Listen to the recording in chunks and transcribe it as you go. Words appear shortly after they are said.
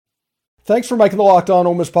Thanks for making the Locked On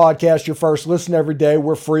Ole Miss podcast your first listen every day.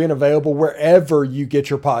 We're free and available wherever you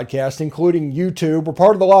get your podcast, including YouTube. We're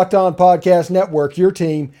part of the Locked On Podcast Network, your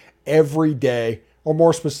team every day, or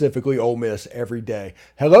more specifically, Ole Miss every day.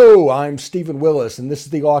 Hello, I'm Stephen Willis, and this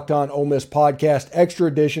is the Locked On Ole Miss podcast extra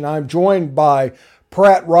edition. I'm joined by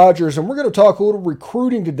Pratt Rogers, and we're going to talk a little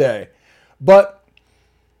recruiting today. But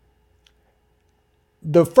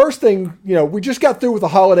the first thing, we just got through with the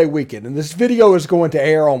holiday weekend, and this video is going to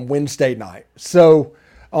air on Wednesday night. So,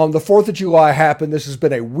 the 4th of July happened. This has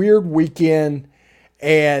been a weird weekend.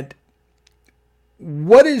 And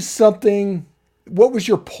what was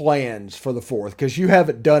your plans for the 4th? Because you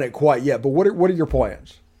haven't done it quite yet, but what are your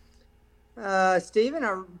plans? Stephen,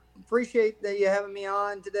 I appreciate that you having me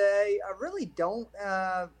on today. I really don't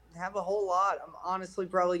have a whole lot. I'm honestly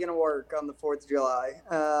probably going to work on the 4th of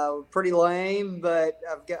July. Pretty lame, but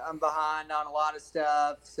I'm behind on a lot of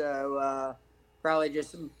stuff. So probably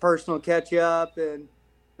just some personal catch up and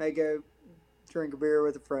may go drink a beer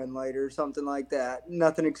with a friend later, something like that.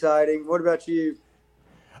 Nothing exciting. What about you?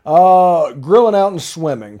 Grilling out and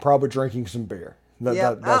swimming, probably drinking some beer.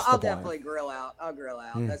 Yep, That's the I'll plan. definitely grill out. I'll grill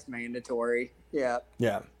out. That's mandatory. Yeah.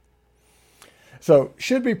 Yeah. So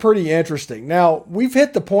should be pretty interesting. Now, we've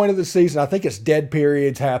hit the point of the season. I think it's dead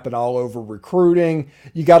periods happen all over recruiting.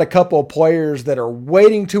 You got a couple of players that are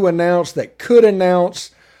waiting to announce that could announce,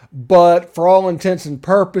 but for all intents and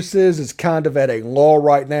purposes, it's kind of at a lull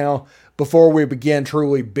right now before we begin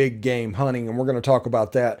truly big game hunting, and we're going to talk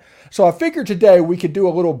about that. So I figured today we could do a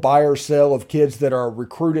little buy or sell of kids that are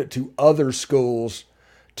recruited to other schools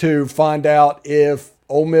to find out if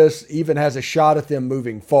Ole Miss even has a shot at them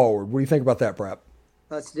moving forward. What do you think about that, Prep?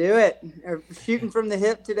 Let's do it. Shooting from the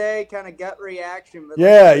hip today, kind of gut reaction, but let's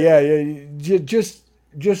Yeah, do yeah, it. yeah. Just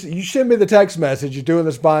you send me the text message. You're doing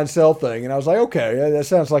this buy and sell thing, and I was like, okay, that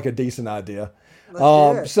sounds like a decent idea. Let's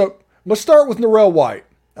do it. So let's start with Narell White,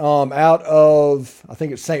 out of I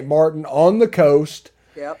think it's St. Martin on the coast.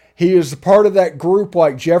 Yep. He is a part of that group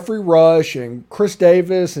like Jeffrey Rush and Chris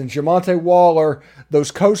Davis and Jamonte Waller,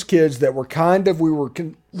 those coast kids that were we were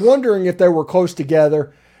wondering if they were close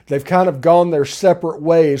together. They've kind of gone their separate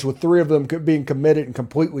ways, with three of them being committed in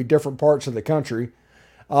completely different parts of the country.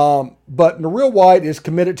 But Nareel White is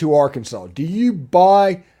committed to Arkansas. Do you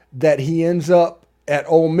buy that he ends up at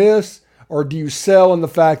Ole Miss, or do you sell in the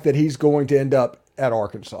fact that he's going to end up at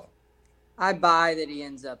Arkansas? I buy that he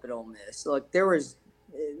ends up at Ole Miss. Look, there was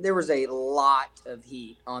a lot of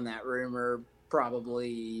heat on that rumor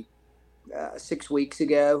probably 6 weeks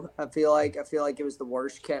ago. I feel like it was the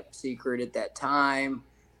worst kept secret at that time.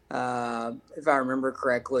 If I remember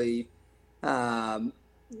correctly, um,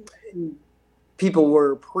 people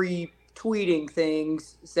were pre-tweeting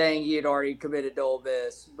things saying he had already committed to Ole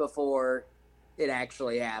Miss before it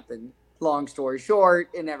actually happened. Long story short,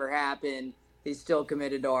 it never happened. He's still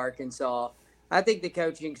committed to Arkansas. I think the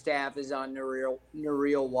coaching staff is on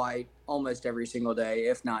Nareel White almost every single day,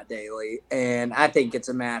 if not daily. And I think it's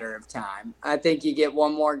a matter of time. I think you get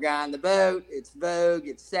one more guy on the boat. It's Vogue,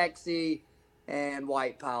 it's sexy, and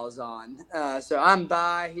White piles on. So I'm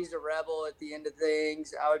by. He's a rebel at the end of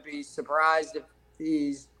things. I would be surprised if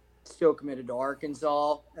he's still committed to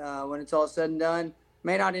Arkansas when it's all said and done.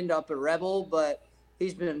 May not end up a rebel, but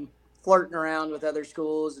he's been flirting around with other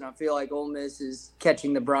schools, and I feel like Ole Miss is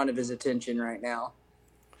catching the brunt of his attention right now.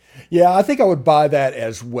 Yeah, I think I would buy that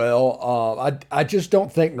as well. I just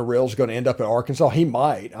don't think Narel's going to end up at Arkansas. He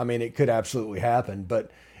might. I mean, it could absolutely happen. But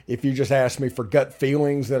if you just ask me for gut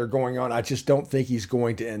feelings that are going on, I just don't think he's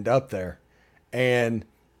going to end up there. And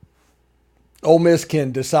Ole Miss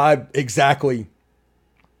can decide exactly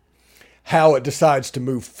how it decides to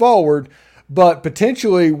move forward, but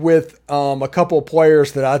potentially with a couple of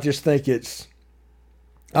players that I just think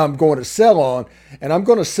I'm going to sell on, and I'm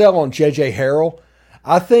going to sell on J.J. Harrell.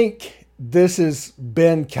 I think this has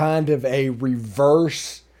been kind of a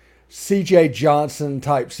reverse C.J. Johnson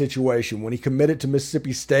type situation. When he committed to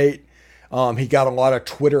Mississippi State, he got a lot of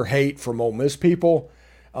Twitter hate from Ole Miss people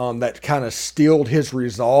that kind of steeled his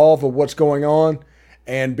resolve of what's going on.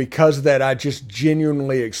 And because of that, I just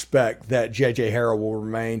genuinely expect that J.J. Harrell will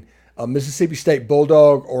remain a Mississippi State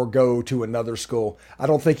Bulldog or go to another school. I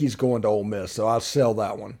don't think he's going to Ole Miss, so I'll sell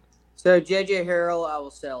that one. So J.J. Harrell, I will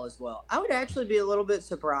sell as well. I would actually be a little bit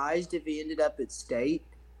surprised if he ended up at State.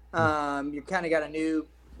 You kind of got a new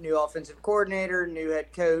offensive coordinator, new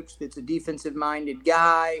head coach that's a defensive minded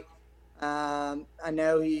guy. I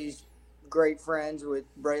know he's great friends with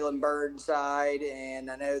Braylon Burnside, and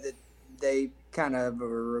I know that they kind of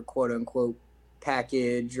are a quote unquote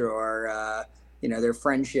package or their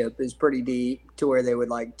friendship is pretty deep to where they would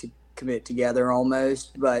like to commit together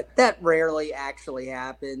almost, but that rarely actually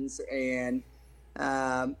happens. And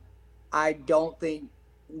um, I don't think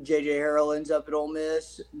J.J. Harrell ends up at Ole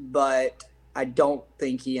Miss, but I don't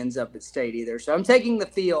think he ends up at State either. So I'm taking the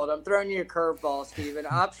field. I'm throwing you a curveball, Steven.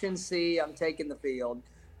 Option C, I'm taking the field.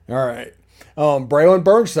 All right. Braylon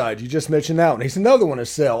Burnside, you just mentioned that one. He's another one to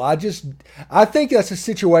sell. I think that's a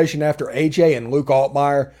situation after AJ and Luke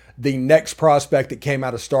Altmaier, the next prospect that came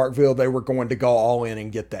out of Starkville, they were going to go all in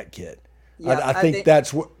and get that kid. Yeah, I think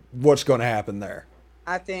that's what's going to happen there.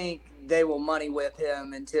 I think they will money whip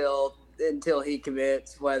him until he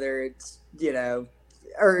commits, whether it's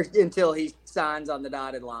or until he signs on the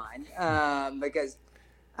dotted line. Because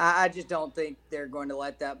I just don't think they're going to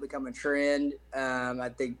let that become a trend. I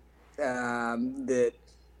think that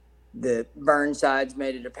Burnside's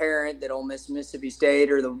made it apparent that Ole Miss and Mississippi State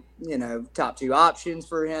are the top two options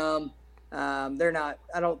for him. They're not.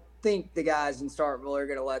 I don't think the guys in Starkville are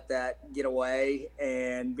going to let that get away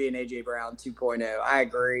and be an AJ Brown 2.0. I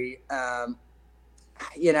agree. I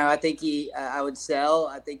think I would sell.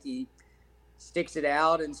 I think he sticks it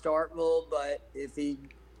out in Starkville, but if he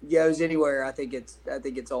goes anywhere, I think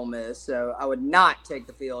it's Ole Miss. So I would not take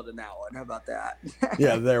the field in that one. How about that?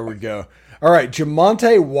 Yeah, there we go. All right,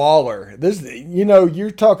 Jamonte Waller.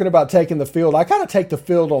 You're talking about taking the field. I kind of take the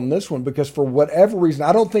field on this one because for whatever reason,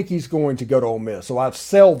 I don't think he's going to go to Ole Miss. So I've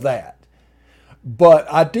sell that.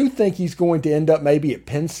 But I do think he's going to end up maybe at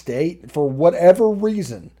Penn State for whatever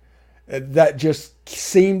reason. That just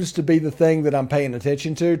seems to be the thing that I'm paying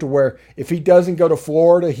attention to where if he doesn't go to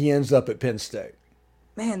Florida, he ends up at Penn State.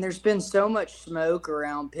 Man, there's been so much smoke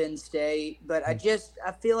around Penn State, but I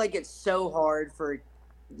feel like it's so hard for,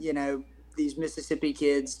 these Mississippi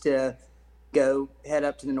kids to go head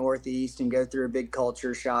up to the Northeast and go through a big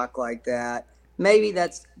culture shock like that. Maybe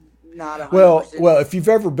that's not 100%. Well, if you've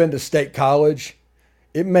ever been to State College,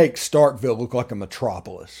 it makes Starkville look like a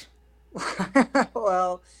metropolis.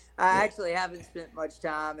 Well, I actually haven't spent much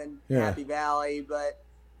time in Happy Valley, but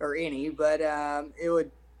it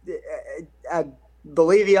would. I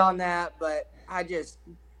believe you on that, but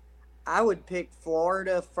I would pick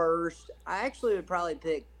Florida first. I actually would probably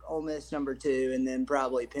pick Ole Miss number 2, and then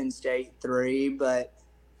probably Penn State 3. But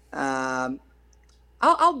I'll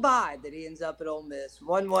buy that he ends up at Ole Miss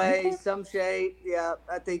one way, some shape. Yeah,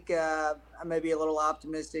 I think I may be a little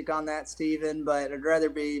optimistic on that, Steven, but I'd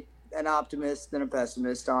rather be an optimist than a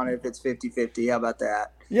pessimist on it if it's 50-50. How about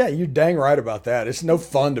that? Yeah, you're dang right about that. It's no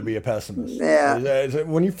fun to be a pessimist. Yeah.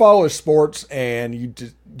 When you follow sports and you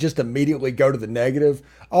just immediately go to the negative,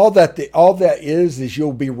 all that is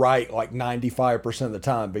you'll be right like 95% of the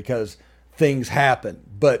time because things happen.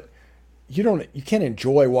 But you can't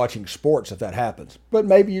enjoy watching sports if that happens. But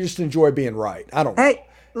maybe you just enjoy being right. I don't know. Hey,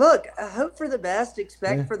 look, I hope for the best,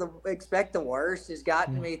 expect the worst has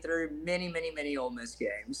gotten me through many, many, many Ole Miss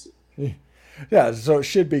games. Yeah, so it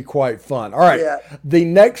should be quite fun. All right, Yeah. The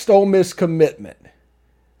next Ole Miss commitment.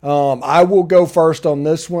 I will go first on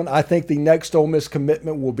this one. I think the next Ole Miss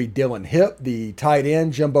commitment will be Dylan Hipp, the tight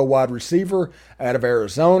end, jumbo wide receiver out of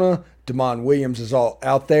Arizona. Damon Williams is all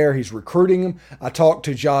out there. He's recruiting him. I talked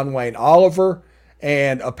to John Wayne Oliver,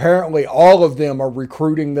 and apparently all of them are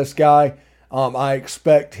recruiting this guy. I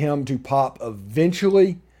expect him to pop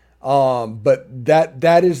eventually, but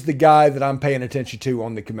that is the guy that I'm paying attention to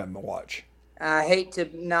on the commitment watch. I hate to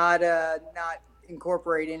not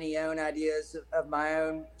incorporate any own ideas of my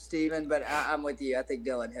own, Steven, but I'm with you. I think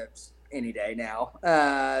Dylan Hipp's any day now.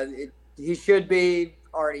 He should be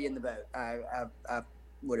already in the boat, I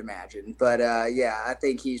would imagine. But, I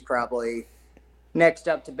think he's probably next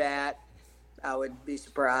up to bat. I would be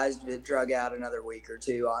surprised if it drug out another week or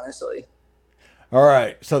two, honestly. All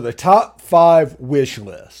right, so the top 5 wish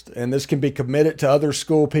list, and this can be committed to other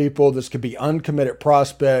school people. This could be uncommitted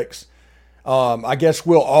prospects. I guess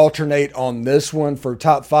we'll alternate on this one for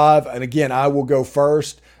top 5. And again, I will go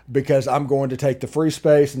first because I'm going to take the free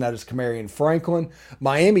space, and that is Kamarion Franklin.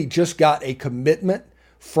 Miami just got a commitment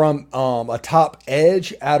from a top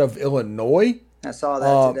edge out of Illinois. I saw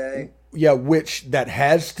that today. Yeah, which that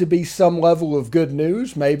has to be some level of good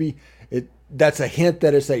news. Maybe that's a hint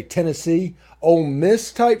that it's a Tennessee Ole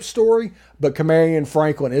Miss type story. But Kamarion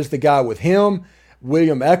Franklin is the guy with him.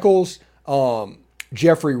 William Eccles,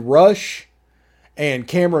 Jeffrey Rush, and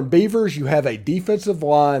Cameron Beavers. You have a defensive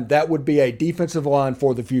line. That would be a defensive line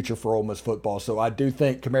for the future for Ole Miss football. So I do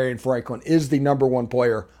think Kamarion Franklin is the number 1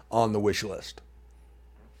 player on the wish list.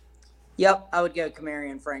 Yep, I would go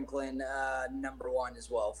Kamarion Franklin number 1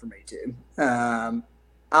 as well for me too.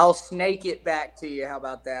 I'll snake it back to you. How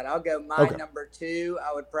about that? I'll go number 2.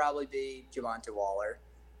 I would probably be Jamonte Waller.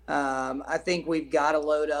 I think we've got to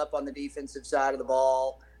load up on the defensive side of the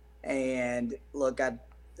ball. And look, I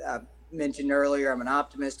mentioned earlier, I'm an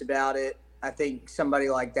optimist about it. I think somebody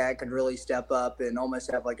like that could really step up and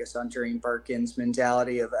almost have like a Suntarine Perkins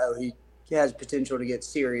mentality of, oh, he has potential to get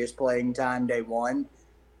serious playing time day one.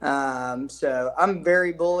 So I'm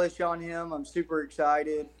very bullish on him. I'm super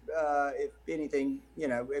excited. If anything,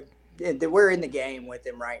 if we're in the game with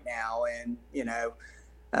him right now, and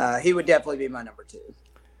he would definitely be my number two.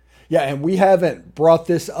 Yeah, and we haven't brought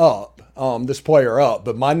this up, this player up,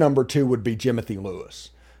 but my number two would be Jimothy Lewis.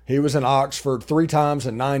 He was in Oxford 3 times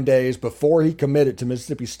in 9 days before he committed to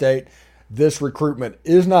Mississippi State. This recruitment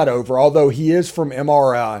is not over, although he is from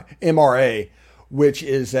MRA, which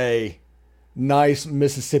is a nice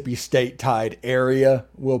Mississippi State tied area.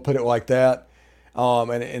 We'll put it like that.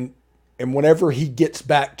 And whenever he gets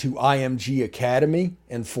back to IMG Academy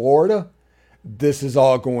in Florida, this is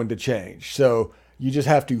all going to change. So you just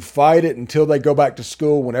have to fight it until they go back to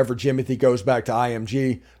school. Whenever Jimothy goes back to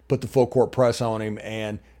IMG, put the full court press on him,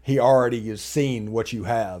 and he already has seen what you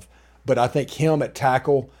have. But I think him at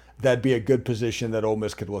tackle, that'd be a good position that Ole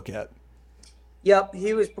Miss could look at. Yep,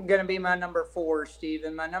 he was going to be my number four,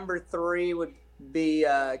 Steven. My number three would be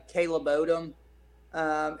Caleb Odom.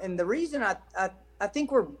 And the reason I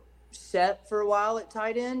think we're set for a while at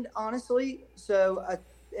tight end, honestly.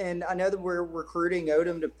 And I know that we're recruiting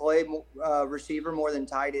Odom to play receiver more than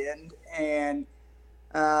tight end. And,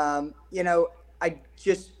 I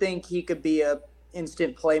just think he could be a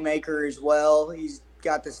instant playmaker as well. He's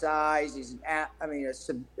got the size. He's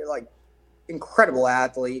incredible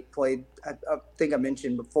athlete. Played, I think I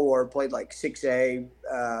mentioned before, played like 6A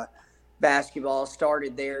basketball.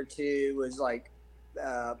 Started there too. Was like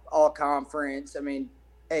all conference. I mean,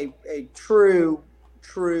 a true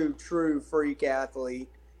freak athlete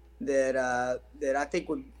that I think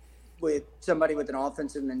would, with somebody with an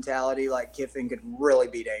offensive mentality like Kiffin, could really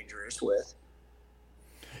be dangerous with.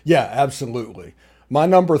 Yeah, absolutely. My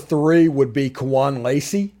number three would be Kawan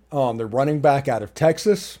Lacey, the running back out of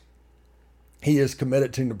Texas. He is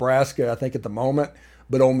committed to Nebraska, I think, at the moment,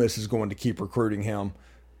 but Ole Miss is going to keep recruiting him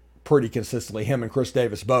pretty consistently, him and Chris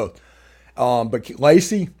Davis both. But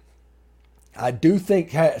Lacey, I do think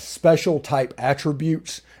has special type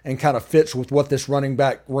attributes and kind of fits with what this running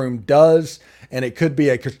back room does. And it could be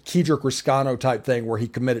a Kedrick Riscano type thing where he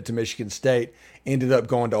committed to Michigan State, ended up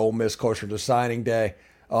going to Ole Miss closer to signing day.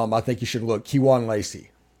 I think you should look Kewan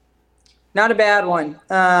Lacey. Not a bad one.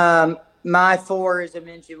 My four, as I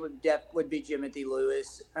mentioned, would be Jimothy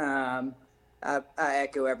Lewis. I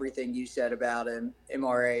echo everything you said about him.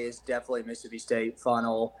 MRA is definitely Mississippi State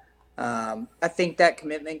funnel. I think that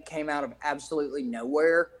commitment came out of absolutely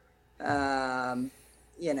nowhere. I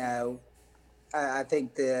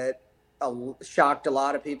think that shocked a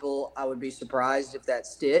lot of people. I would be surprised if that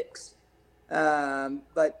sticks.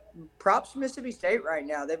 But props to Mississippi State right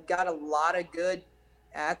now. They've got a lot of good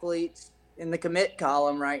athletes in the commit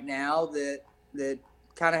column right now that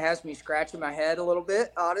kind of has me scratching my head a little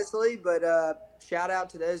bit, honestly. But shout out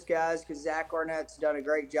to those guys because Zach Arnett's done a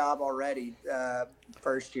great job already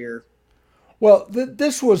first year. Well,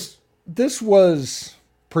 this was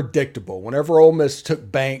predictable. Whenever Ole Miss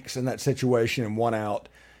took Banks in that situation and won out,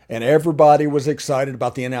 and everybody was excited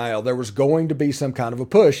about the NIL, there was going to be some kind of a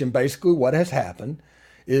push. And basically what has happened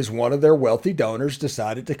is one of their wealthy donors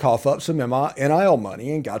decided to cough up some NIL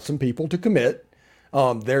money and got some people to commit.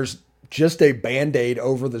 There's just a Band-Aid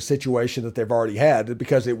over the situation that they've already had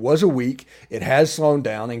because it was a week. It has slowed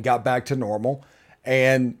down and got back to normal.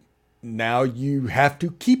 And now you have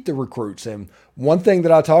to keep the recruits. And one thing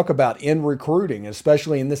that I talk about in recruiting,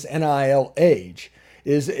 especially in this NIL age,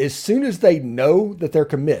 is as soon as they know that they're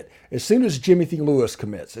commit, as soon as Jimothy Lewis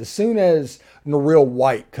commits, as soon as Nareel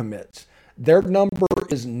White commits, their number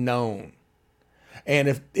is known. And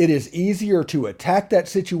if it is easier to attack that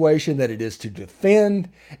situation than it is to defend,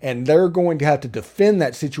 and they're going to have to defend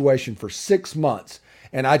that situation for 6 months.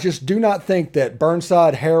 And I just do not think that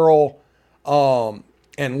Burnside, Harrell,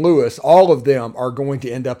 and Lewis, all of them are going to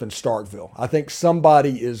end up in Starkville. I think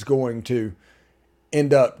somebody is going to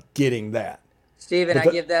end up getting that. Steven, I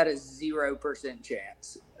give that a 0%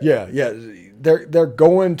 chance. Yeah. They're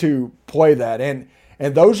going to play that. And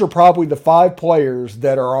those are probably the 5 players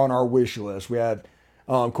that are on our wish list. We had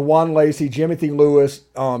Kawan Lacey, Jimothy Lewis,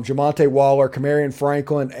 Jamonte Waller, Kamarion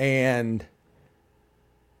Franklin, and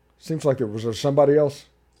seems like there was somebody else.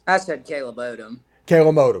 I said Caleb Odom.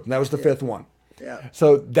 Caleb Odom. That was the 5th one. Yeah.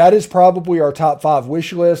 So that is probably our top 5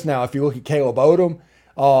 wish list. Now, if you look at Caleb Odom,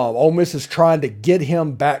 Ole Miss is trying to get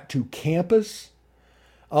him back to campus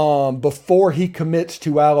before he commits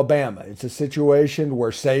to Alabama. It's a situation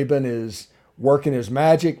where Saban is working his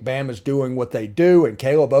magic, Bama's doing what they do, and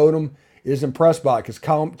Caleb Odom is impressed by because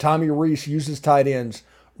Tommy Reese uses tight ends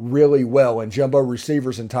really well, and jumbo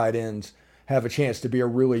receivers and tight ends have a chance to be a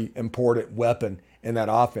really important weapon in that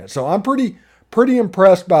offense. So I'm pretty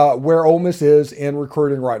impressed by where Ole Miss is in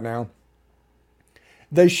recruiting right now.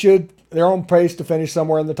 They're on pace to finish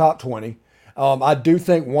somewhere in the top 20. I do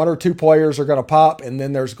think one or two players are going to pop, and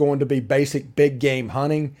then there's going to be basic big game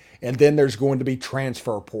hunting, and then there's going to be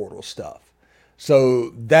transfer portal stuff. So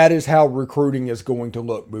that is how recruiting is going to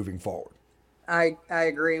look moving forward. I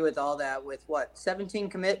agree with all that. With 17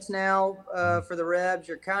 commits now for the Rebs,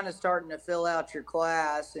 you're kind of starting to fill out your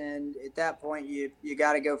class, and at that point, you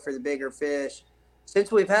got to go for the bigger fish. Since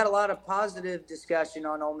we've had a lot of positive discussion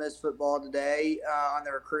on Ole Miss football today on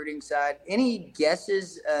the recruiting side, any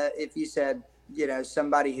guesses if you said,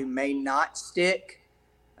 somebody who may not stick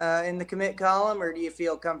in the commit column, or do you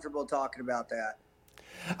feel comfortable talking about that?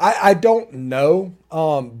 I don't know,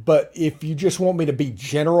 but if you just want me to be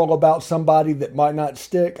general about somebody that might not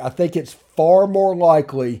stick, I think it's far more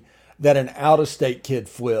likely that an out-of-state kid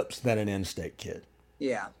flips than an in-state kid.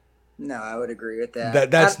 Yeah. No, I would agree with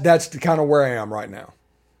that. That's the kind of where I am right now.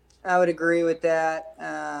 I would agree with that.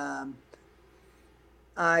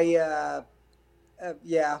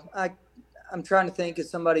 I'm trying to think of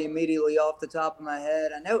somebody immediately off the top of my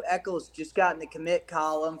head. I know Eccles just got in the commit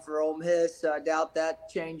column for Ole Miss, so I doubt that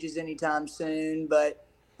changes anytime soon. But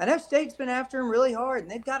I know State's been after him really hard,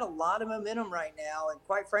 and they've got a lot of momentum right now. And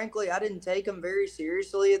quite frankly, I didn't take them very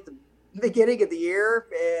seriously at the beginning of the year,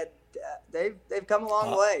 and they've come a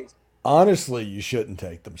long way. Honestly, you shouldn't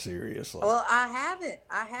take them seriously. Well, I haven't.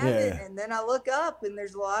 Yeah. And then I look up, and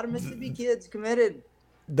there's a lot of Mississippi kids committed.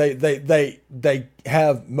 They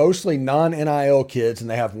have mostly non-NIL kids, and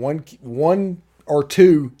they have one or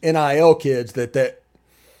two NIL kids that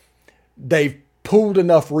they've pooled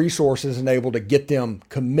enough resources and able to get them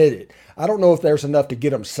committed. I don't know if there's enough to get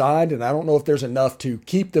them signed, and I don't know if there's enough to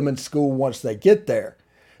keep them in school once they get there.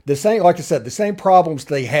 Like I said, the same problems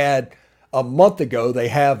they had a month ago, they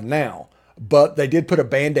have now, but they did put a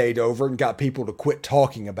Band-Aid over and got people to quit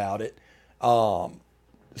talking about it.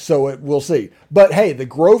 So we'll see. But hey, the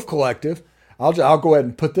Grove Collective, I'll go ahead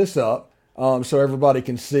and put this up so everybody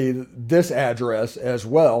can see this address as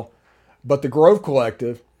well. But the Grove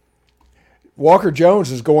Collective, Walker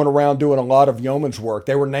Jones is going around doing a lot of yeoman's work.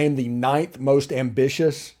 They were named the 9th most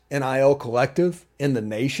ambitious NIL collective in the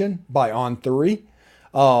nation by On3.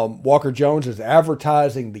 Walker Jones is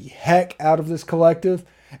advertising the heck out of this collective.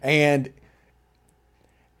 And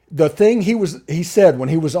the thing he said when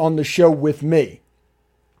he was on the show with me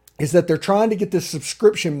is that they're trying to get this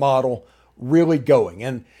subscription model really going.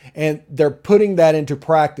 And they're putting that into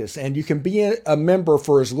practice. And you can be a member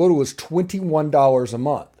for as little as $21 a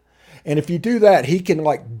month. And if you do that, he can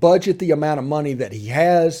budget the amount of money that he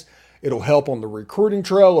has. It'll help on the recruiting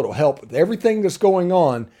trail. It'll help with everything that's going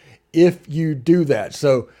on if you do that.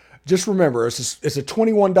 So just remember, it's a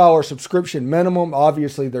 $21 subscription minimum.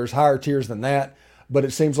 Obviously, there's higher tiers than that, but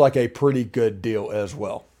it seems like a pretty good deal as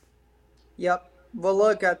well. Yep. Well,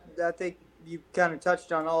 look, I think you kind of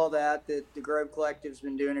touched on all that the Grove Collective's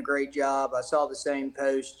been doing a great job. I saw the same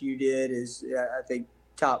post you did. I think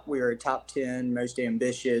we were a top 10 most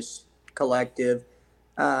ambitious collective.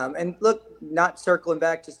 And look, not circling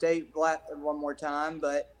back to State one more time,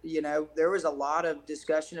 but, there was a lot of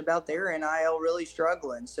discussion about their NIL really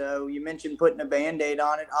struggling. So you mentioned putting a Band-Aid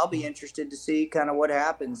on it. I'll be interested to see kind of what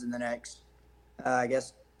happens in the next,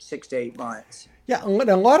 6 to 8 months. Yeah, and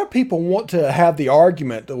a lot of people want to have the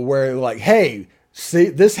argument where hey, see,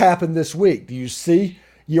 this happened this week. Do you see?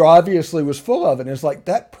 You obviously was full of it. And it's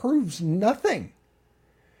that proves nothing.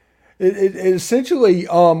 It essentially,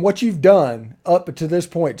 what you've done up to this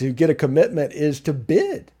point to get a commitment is to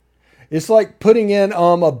bid. It's like putting in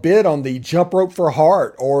a bid on the jump rope for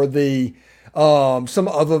heart or the some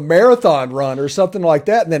of a marathon run or something like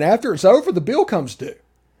that. And then after it's over, the bill comes due.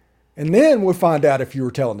 And then we'll find out if you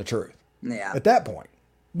were telling the truth at that point.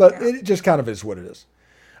 But it just kind of is what it is.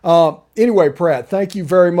 Anyway, Pratt, thank you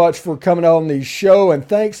very much for coming on the show. And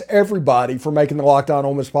thanks, everybody, for making the Locked On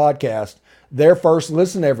Ole Miss podcast their first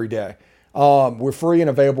listen every day. We're free and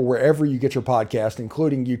available wherever you get your podcast,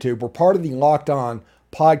 including YouTube. We're part of the Locked On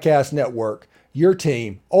Podcast Network, your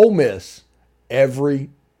team, Ole Miss, every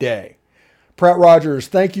day. Pratt Rogers,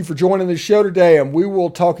 thank you for joining the show today, and we will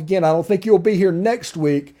talk again. I don't think you'll be here next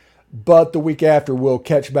week, but the week after we'll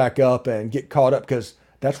catch back up and get caught up because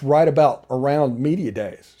that's right about around media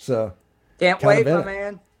days. So can't wait, my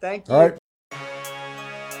man. Thank you. All right.